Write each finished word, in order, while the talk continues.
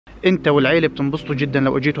انت والعيلة بتنبسطوا جدا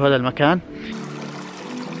لو اجيتوا هذا المكان.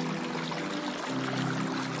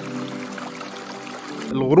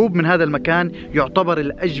 الغروب من هذا المكان يعتبر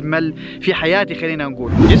الأجمل في حياتي، خلينا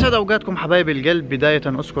نقول. يسعد أوقاتكم حبايبي القلب. بداية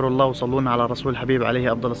أذكروا الله وصلونا على رسول الحبيب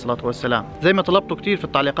عليه أفضل الصلاة والسلام. زي ما طلبتوا كتير في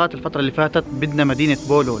التعليقات الفترة اللي فاتت بدنا مدينة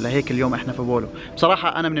بولو، لهيك اليوم احنا في بولو.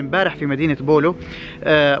 بصراحة أنا من امبارح في مدينة بولو.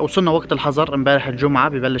 وصلنا وقت الحظر امبارح الجمعة،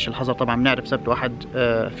 ببلش الحظر طبعا بنعرف سبت واحد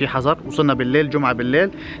في حظر. وصلنا بالليل جمعة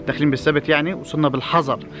بالليل، داخلين بالسبت يعني، وصلنا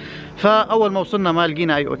بالحظر. فأول ما وصلنا ما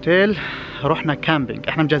لقينا أي أوتيل، رحنا كامبينج.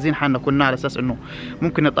 احنا مجهزين حالنا كنا على أساس إنه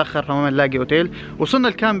ممكن نتأخر فما نلاقي أوتيل. وصلنا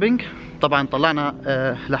الكامبينج طبعا، طلعنا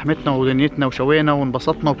لحمتنا ودنيتنا وشوينا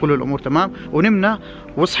وانبسطنا وكل الأمور تمام، ونمنا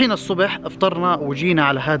وصحينا الصبح افطرنا وجينا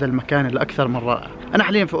على هذا المكان الأكثر من رائع. أنا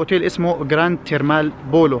حاليا في أوتيل اسمه جراند تيرمال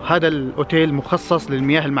بولو. هذا الأوتيل مخصص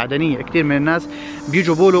للمياه المعدنية. كثير من الناس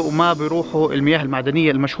بيجوا بولو وما بيروحوا المياه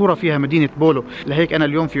المعدنية المشهورة فيها مدينة بولو، لهيك أنا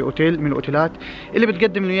اليوم في أوتيل من الأوتيلات اللي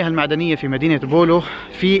بتقدم المياه المعدنية في مدينة بولو.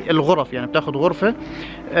 في الغرف يعني بتاخذ غرفة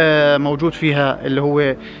موجود فيها اللي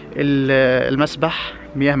هو المسبح،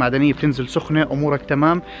 مياه معدنية بتنزل سخنة، أمورك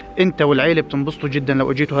تمام. أنت والعيلة بتنبسطوا جدا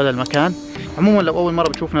لو اجيتوا هذا المكان. عموما لو أول مرة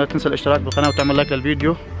بتشوفنا لا تنسى الاشتراك بالقناة وتعمل لايك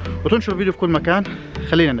للفيديو وتنشر الفيديو في كل مكان.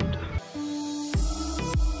 خلينا نبدأ.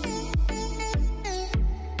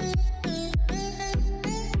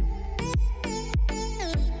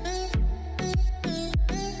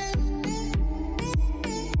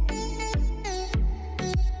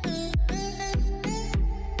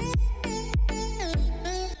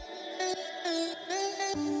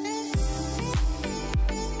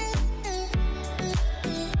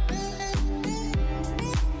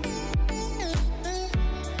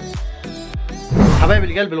 حبايب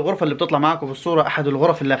القلب، الغرفة اللي بتطلع معكم بالصورة أحد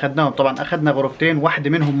الغرف اللي أخذناهم. طبعا أخذنا غرفتين، واحدة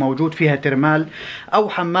منهم موجود فيها ترمال أو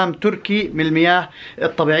حمام تركي من المياه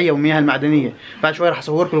الطبيعية والمياه المعدنية. بعد شوي راح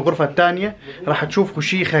أصوركم الغرفة الثانية، راح تشوفوا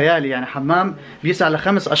شيء خيالي يعني. حمام بيسع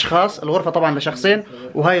ل5 أشخاص، الغرفة طبعا لشخصين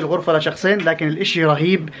وهاي الغرفة لشخصين، لكن الإشي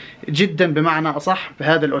رهيب جدا بمعنى أصح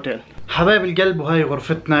بهذا الأوتيل. حبايب القلب، وهاي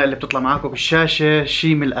غرفتنا اللي بتطلع معكم بالشاشة.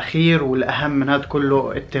 شيء من الأخير والأهم من هذا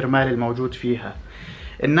كله الترمال الموجود فيها.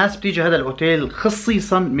 الناس بتيجي هذا الاوتيل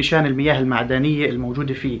خصيصا مشان المياه المعدنيه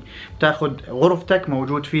الموجوده فيه. بتاخذ غرفتك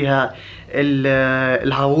موجود فيها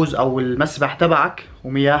الهاوز او المسبح تبعك،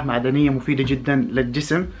 ومياه معدنيه مفيده جدا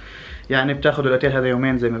للجسم. يعني بتاخذ الاوتيل هذا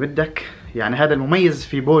يومين زي ما بدك. يعني هذا المميز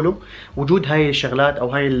في بولو، وجود هاي الشغلات او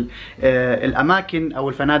هاي الاماكن او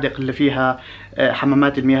الفنادق اللي فيها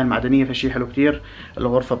حمامات المياه المعدنيه، فشي حلو كتير.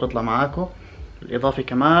 الغرفه بتطلع معاكم. بالاضافه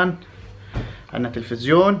كمان عندنا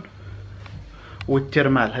تلفزيون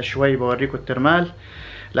والترمال. هالشوي بوريكم الترمال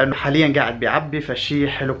لانه حاليا قاعد بيعبي، فالشيء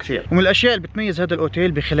حلو كثير. ومن الاشياء اللي بتميز هذا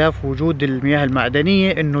الاوتيل بخلاف وجود المياه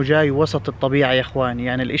المعدنيه انه جاي وسط الطبيعه يا اخواني.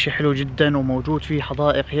 يعني الاشي حلو جدا، وموجود فيه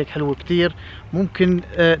حدائق هيك حلوه كثير، ممكن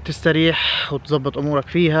تستريح وتظبط امورك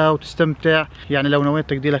فيها وتستمتع. يعني لو نويت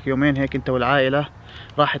تقضي لك يومين هيك انت والعائله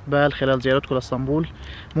راحة بال خلال زيارتكم لاسطنبول،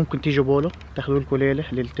 ممكن تيجوا بولو تاخذوا لكم ليله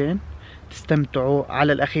ليلتين تستمتعوا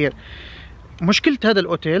على الاخير. مشكلة هذا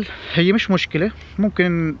الاوتيل هي مش مشكلة،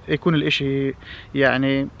 ممكن يكون الاشي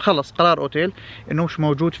يعني خلص قرار اوتيل انه مش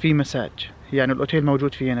موجود فيه مساج. يعني الاوتيل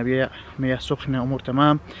موجود فيه ينابيع، مياه سخنة، امور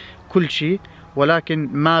تمام كل شيء، ولكن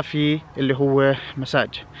ما في اللي هو مساج.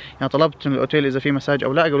 يعني طلبت من الاوتيل اذا في مساج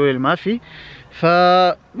او لا، قالوا لي ما في.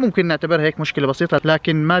 فممكن نعتبرها هيك مشكلة بسيطة،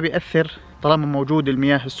 لكن ما بيأثر طالما موجود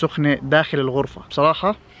المياه السخنة داخل الغرفة.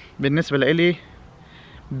 بصراحة بالنسبة لإلي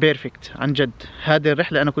بيرفكت عن جد. هذه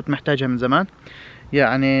الرحلة أنا كنت محتاجها من زمان.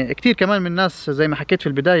 يعني كثير كمان من الناس زي ما حكيت في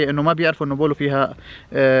البداية إنه ما بيعرفوا إنه بولو فيها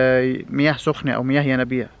مياه سخنة أو مياه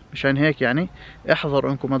ينابيع. مشان هيك يعني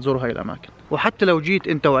احذروا إنكم ما تزوروا هاي الأماكن. وحتى لو جيت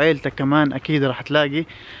أنت وعيلتك كمان أكيد راح تلاقي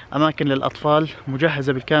أماكن للأطفال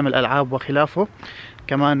مجهزة بالكامل، ألعاب وخلافه.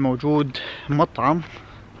 كمان موجود مطعم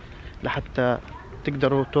لحتى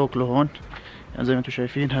تقدروا تاكلوا هون. يعني زي ما انتم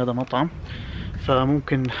شايفين هذا مطعم،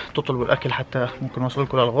 فممكن تطلبوا الاكل حتى ممكن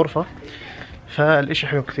نوصلكم للغرفه. فالاشي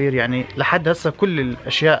حلو كثير. يعني لحد هسه كل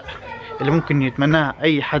الاشياء اللي ممكن يتمناها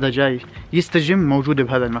اي حدا جاي يستجم موجوده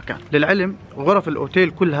بهذا المكان. للعلم غرف الاوتيل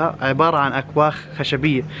كلها عباره عن اكواخ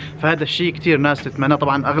خشبيه، فهذا الشيء كثير ناس تتمناه.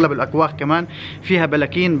 طبعا اغلب الاكواخ كمان فيها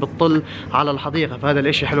بلكين بتطل على الحديقه، فهذا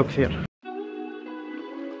الاشي حلو كثير.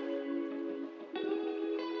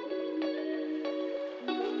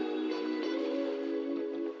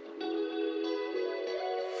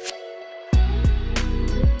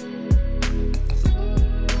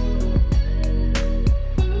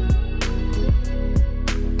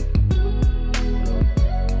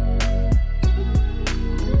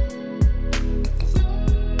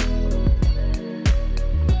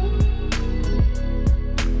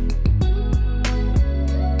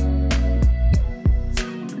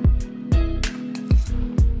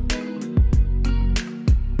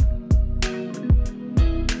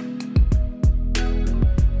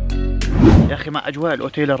 مع اجواء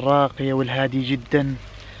الاوتيل الراقيه والهادي جدا.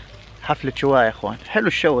 حفله شواء يا اخوان، حلو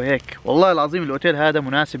الشو هيك. والله العظيم الاوتيل هذا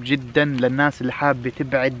مناسب جدا للناس اللي حابه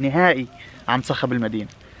تبعد نهائي عن صخب المدينه.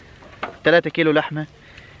 3 كيلو لحمه،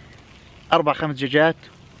 4-5 دجاجات،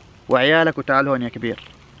 وعيالك وتعال هون يا كبير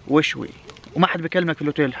وشوي، وما حد بكلمك في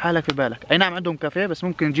الاوتيل، حالك في بالك. اي نعم عندهم كافيه بس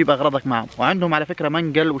ممكن تجيب اغراضك معهم، وعندهم على فكره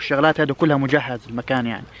منقل والشغلات هذه كلها مجهز المكان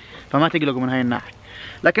يعني، فما تقلقوا من هاي الناحيه.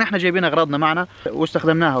 لكن احنا جايبين اغراضنا معنا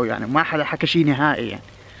واستخدمناها يعني، ما حدا حكى شيء نهائي يعني،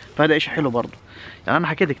 فهذا اشي حلو برضه. يعني انا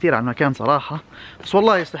حكيت كثير عن المكان صراحه، بس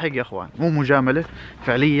والله يستحق يا اخوان، مو مجامله،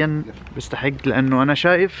 فعليا بيستحق، لانه انا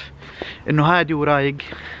شايف انه هادي ورايق،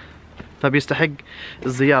 فبيستحق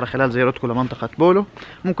الزيارة خلال زيارتكم لمنطقة بولو.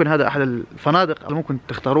 ممكن هذا أحد الفنادق اللي ممكن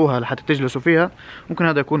تختاروها لحتى تجلسوا فيها، ممكن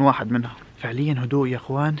هذا يكون واحد منها. فعليا هدوء يا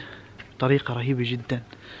أخوان بطريقة رهيبة جدا،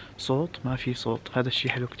 صوت ما في صوت، هذا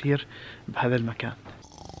الشيء حلو كتير بهذا المكان.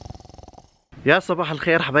 يا صباح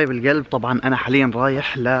الخير حبايب القلب. طبعا أنا حاليا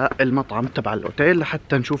رايح للمطعم تبع الأوتيل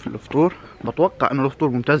لحتى نشوف الفطور. بتوقع إنه الفطور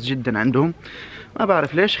ممتاز جدا عندهم، ما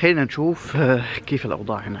بعرف ليش. خلينا نشوف كيف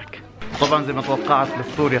الأوضاع هناك. طبعا زي ما توقعت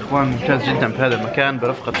الفطور يا اخوان ممتاز جدا في هذا المكان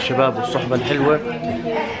برفقة الشباب والصحبة الحلوة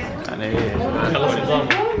يعني.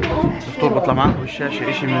 الفطور بطلع معاكم بالشاشة،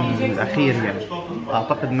 اشي من الاخير يعني،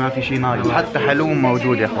 اعتقد ما في شي ناقص، حتى حلوم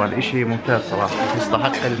موجود يا اخوان، اشي ممتاز صراحة،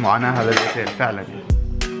 يستحق المعاناة هذا الاوتيل فعلا يعني.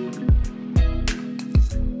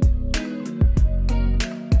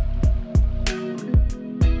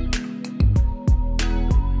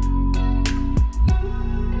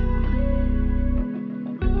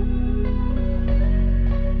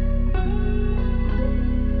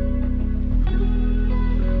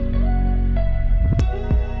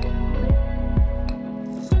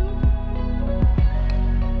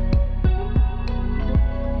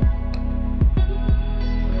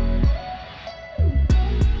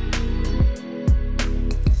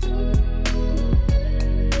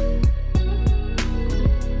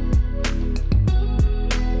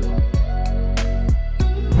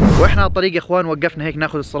 واحنا على الطريق يا اخوان وقفنا هيك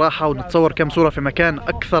ناخذ الصراحه ونتصور كم صوره في مكان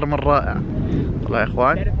اكثر من رائع. والله يا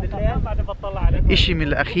اخوان اشي من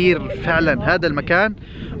الاخير فعلا، هذا المكان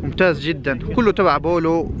ممتاز جدا، كله تبع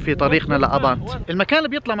بولو في طريقنا لابانت. المكان اللي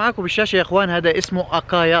بيطلع معاكم بالشاشه يا اخوان هذا اسمه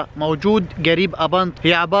اكايا، موجود قريب ابانت.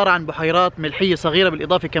 هي عباره عن بحيرات ملحيه صغيره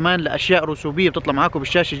بالاضافه كمان لاشياء رسوبيه بتطلع معاكم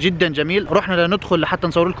بالشاشه، جدا جميل. رحنا لندخل لحتى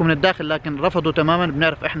نصور لكم من الداخل لكن رفضوا تماما،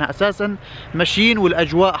 بنعرف احنا اساسا ماشيين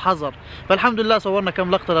والاجواء حظر، فالحمد لله صورنا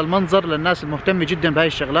كم لقطه للمنظر للناس المهتمه جدا بهاي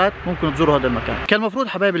الشغلات. ممكن تزوروا هذا المكان. كان المفروض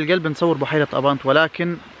حبايب القلب نصور بحيره ابانت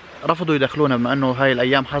ولكن رفضوا يدخلونا بما انه هاي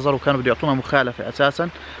الايام حظر، وكانوا بده يعطونا مخالفه اساسا.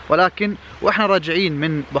 ولكن واحنا راجعين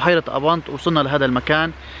من بحيره ابانت وصلنا لهذا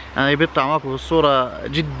المكان، يعني بيطلع معكم بالصوره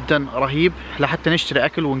جدا رهيب، لحتى نشتري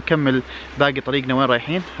اكل ونكمل باقي طريقنا وين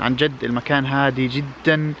رايحين. عن جد المكان هادي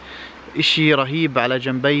جدا، اشي رهيب على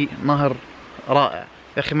جنبي نهر رائع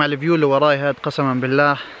يا اخي. مع الفيو اللي وراي هاد قسما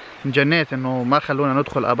بالله انجنيت انه ما خلونا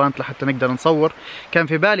ندخل ابانت لحتى نقدر نصور. كان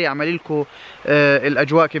في بالي اعمل لكم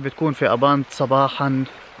الاجواء كيف بتكون في ابانت صباحا،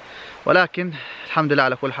 ولكن الحمد لله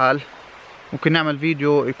على كل حال. ممكن نعمل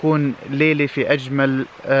فيديو يكون ليلة في اجمل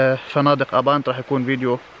فنادق ابانت، راح يكون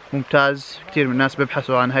فيديو ممتاز. كثير من الناس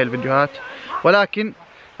بيبحثوا عن هاي الفيديوهات، ولكن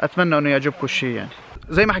اتمنى انه يعجبكم الشيء يعني.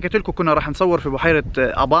 زي ما حكيت لكم كنا راح نصور في بحيرة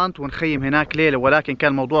ابانت ونخيم هناك ليلة، ولكن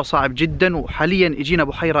كان الموضوع صعب جدا. وحاليا اجينا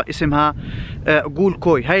بحيرة اسمها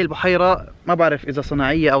غولكوي. هاي البحيرة ما بعرف اذا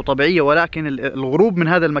صناعية او طبيعية، ولكن الغروب من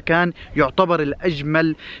هذا المكان يعتبر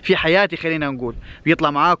الاجمل في حياتي، خلينا نقول.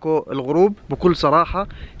 بيطلع معاكم الغروب بكل صراحة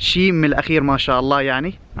شيء من الاخير ما شاء الله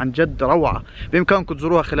يعني، عن جد روعة. بامكانكم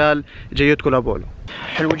تزوروها خلال جيتكم لبولو.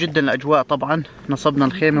 حلو جدا الاجواء. طبعا نصبنا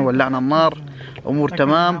الخيمة، ولعنا النار، امور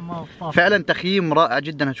تمام. فعلا تخييم رائع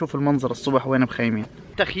جدا. هتشوفوا المنظر الصبح وين مخيمين.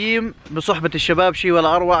 تخييم بصحبة الشباب شيء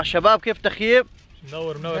ولا اروع. شباب كيف تخييم؟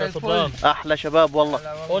 منور يا صدام، احلى شباب والله.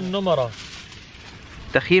 والنمرة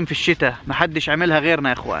تخييم في الشتاء ما حدش عملها غيرنا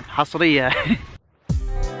يا اخوان، حصرية.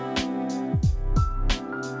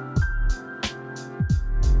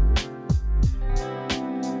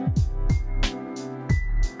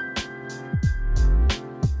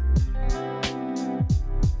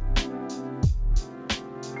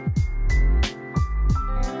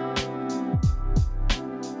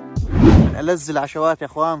 ألذ العشوات يا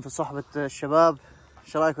اخوان في صحبة الشباب.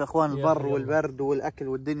 ايش رايكم يا اخوان؟ البر والبرد والاكل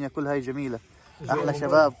والدنيا كل هاي جميلة. احلى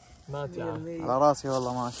شباب على راسي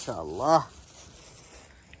والله ما شاء الله.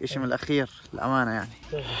 اشي من الاخير الامانة يعني.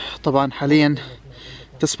 طبعا حاليا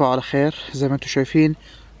تصبحوا على خير. زي ما انتم شايفين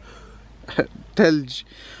ثلج،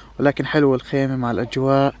 ولكن حلوة الخيمة مع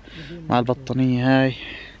الاجواء مع البطانية هاي،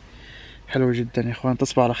 حلوة جدا يا اخوان.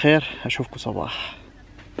 تصبحوا على خير، اشوفكم صباح.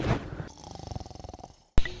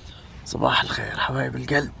 صباح الخير حبايب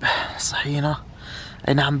القلب، صحينا.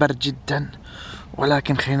 اي نعم برد جدا،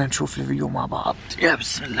 ولكن خلينا نشوف الفيديو مع بعض. يا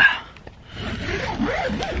بسم الله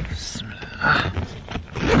بسم الله.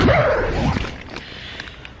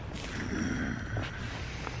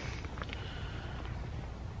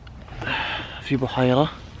 في بحيرة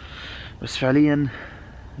بس فعليا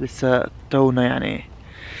لسه تونا يعني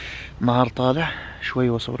نهار طالع شوي،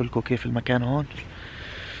 واصور لكم كيف المكان هون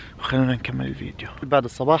وخلونا نكمل الفيديو. بعد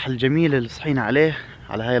الصباح الجميل اللي صحينا عليه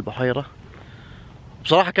على هاي البحيرة،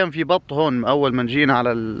 بصراحة كان في بط هون أول ما جينا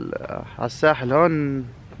على الساحل هون،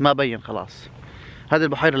 ما بين خلاص. هذه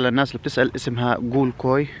البحيرة للناس اللي بتسأل اسمها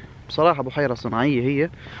جولكوي، بصراحة بحيرة صناعية هي،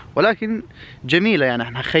 ولكن جميلة. يعني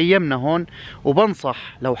احنا خيمنا هون،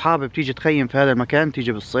 وبنصح لو حابب تيجي تخيم في هذا المكان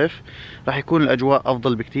تيجي بالصيف، راح يكون الأجواء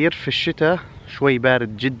أفضل بكتير. في الشتاء شوي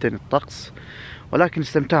بارد جدا الطقس، ولكن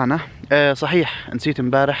استمتعنا. صحيح نسيت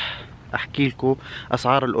امبارح احكي لكم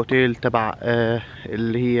اسعار الاوتيل تبع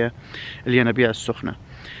اللي هي الينابيع السخنه.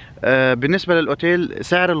 بالنسبه للاوتيل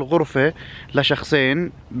سعر الغرفه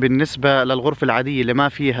لشخصين، بالنسبه للغرفه العاديه اللي ما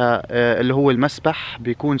فيها اللي هو المسبح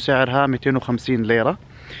بيكون سعرها 250 ليره.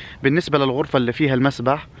 بالنسبه للغرفه اللي فيها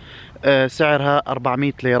المسبح سعرها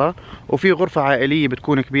 400 ليره، وفي غرفه عائليه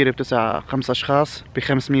بتكون كبيره بتسع 5 اشخاص ب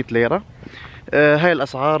 500 ليره. هاي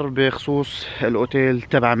الاسعار بخصوص الاوتيل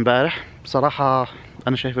تبع امبارح. بصراحة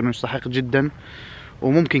انا شايف انه يستحق جدا،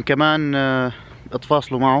 وممكن كمان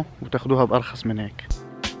تفاصلوا معه وتاخدوها بارخص من هيك.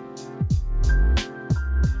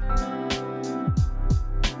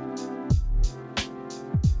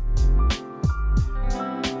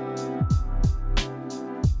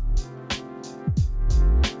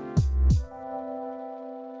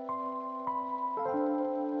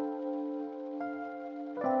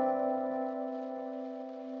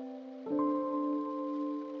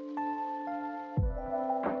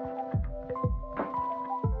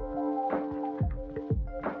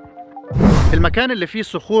 المكان اللي فيه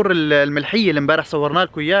الصخور الملحية اللي امبارح صورنا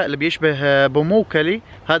لكم اياه، اللي بيشبه بوموكلي،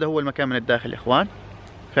 هذا هو المكان من الداخل يا اخوان.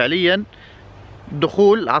 فعليا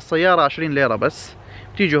الدخول على السيارة 20 ليرة بس.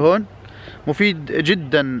 بتيجوا هون، مفيد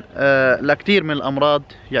جدا لكثير من الامراض،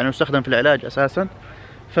 يعني يستخدم في العلاج اساسا،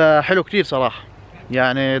 فحلو كثير صراحة.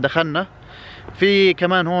 يعني دخلنا في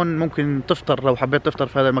كمان هون ممكن تفطر، لو حبيت تفطر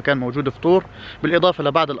في هذا المكان موجود فطور، بالاضافة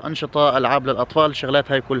لبعض الانشطة، العاب للاطفال،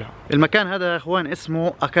 الشغلات هاي كلها. المكان هذا يا اخوان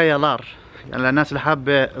اسمه اكايا لار، يعني للناس اللي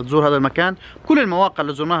حابة تزور هذا المكان. كل المواقع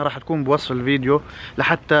اللي زرناها راح تكون بوصف الفيديو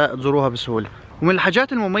لحتى تزوروها بسهولة. ومن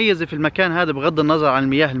الحاجات المميزة في المكان هذا بغض النظر عن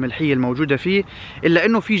المياه الملحية الموجودة فيه، إلا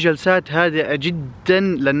إنه في جلسات هادئة جدا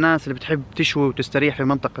للناس اللي بتحب تشوي وتستريح في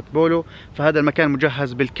منطقة بولو. فهذا المكان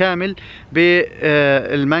مجهز بالكامل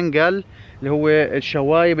بالمنقل اللي هو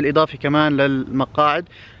الشواية، بالإضافة كمان للمقاعد،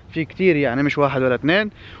 في كتير يعني مش واحد ولا اثنين.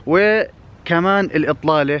 وكمان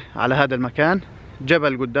الإطلالة على هذا المكان،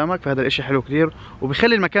 جبل قدامك، فهذا الاشي حلو كتير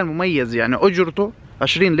وبيخلي المكان مميز. يعني اجرته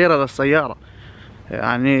 20 ليرة للسيارة،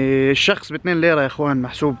 يعني الشخص ب2 ليرة يا اخوان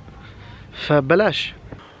محسوب، فبلاش.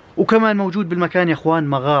 وكمان موجود بالمكان يا اخوان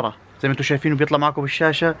مغارة زي ما انتم شايفينه بيطلع معكم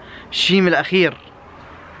بالشاشة، الشيم الاخير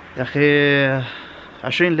يا اخي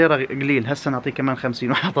 20 ليرة قليل. هسه نعطيه كمان 50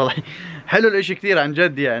 واحد طلع. حلو الاشي كتير عن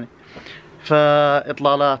جد يعني.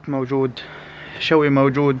 فاطلالات موجود، شوي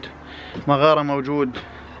موجود، مغارة موجود،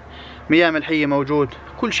 مياه ملحية موجود،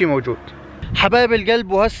 كل شيء موجود حبايب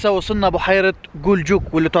القلب. وهسه وصلنا بحيرة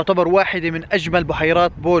جولجوك، واللي تعتبر واحدة من أجمل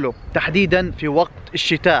بحيرات بولو، تحديدا في وقت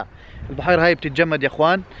الشتاء. البحيرة هاي بتتجمد يا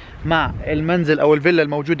اخوان مع المنزل أو الفيلا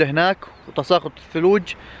الموجودة هناك، وتساقط الثلوج.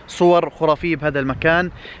 صور خرافية بهذا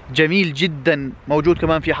المكان، جميل جدا. موجود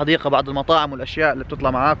كمان في حديقة، بعض المطاعم والأشياء اللي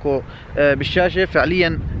بتطلع معاكم بالشاشة.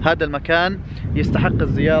 فعليا هذا المكان يستحق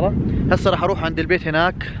الزيارة. هسه راح أروح عند البيت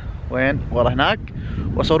هناك، وين ورا هناك،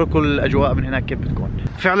 واصور لكم الاجواء من هناك كيف بتكون.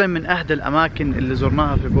 فعلا من احدى الاماكن اللي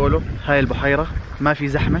زرناها في بولو هاي البحيره، ما في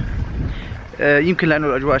زحمه، يمكن لانه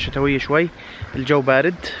الاجواء شتويه شوي، الجو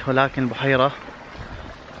بارد، ولكن البحيره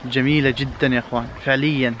جميله جدا يا اخوان.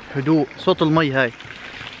 فعليا هدوء. صوت المي هاي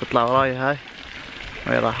بتطلع وراي، هاي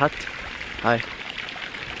وهي راحت هاي،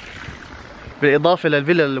 بالاضافه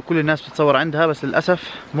للفيلا اللي كل الناس بتتصور عندها، بس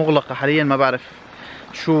للاسف مغلقه حاليا، ما بعرف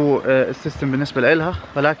شو السيستم بالنسبه لها،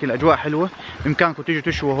 ولكن الاجواء حلوه. بامكانكم تيجوا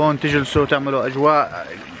تشووا هون، تجلسوا، تعملوا اجواء،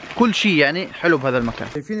 كل شيء يعني حلو بهذا المكان.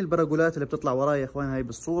 شايفين البراغولات اللي بتطلع وراي يا اخوان هاي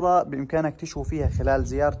بالصوره، بامكانك تشووا فيها خلال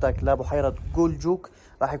زيارتك لبحيره جولجوك.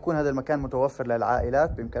 راح يكون هذا المكان متوفر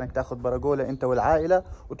للعائلات، بامكانك تاخذ براغوله انت والعائله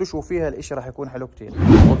وتشووا فيها، الاشي راح يكون حلو كتير.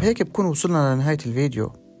 وبهيك بكون وصلنا لنهايه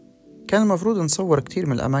الفيديو. كان المفروض نصور كتير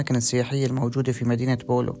من الاماكن السياحيه الموجوده في مدينه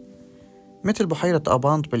بولو، مثل بحيره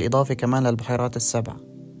ابانط، بالاضافه كمان للبحيرات ال7،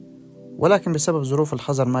 ولكن بسبب ظروف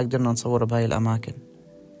الحظر ما قدرنا نصور بهاي الأماكن.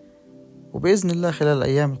 وبإذن الله خلال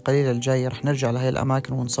الأيام القليلة الجاية رح نرجع لهي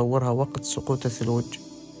الأماكن ونصورها وقت سقوط الثلوج.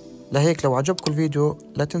 لهيك لو عجبكم الفيديو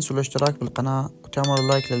لا تنسوا الاشتراك بالقناة وتعملوا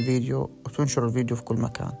لايك للفيديو وتنشروا الفيديو في كل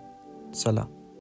مكان. سلام.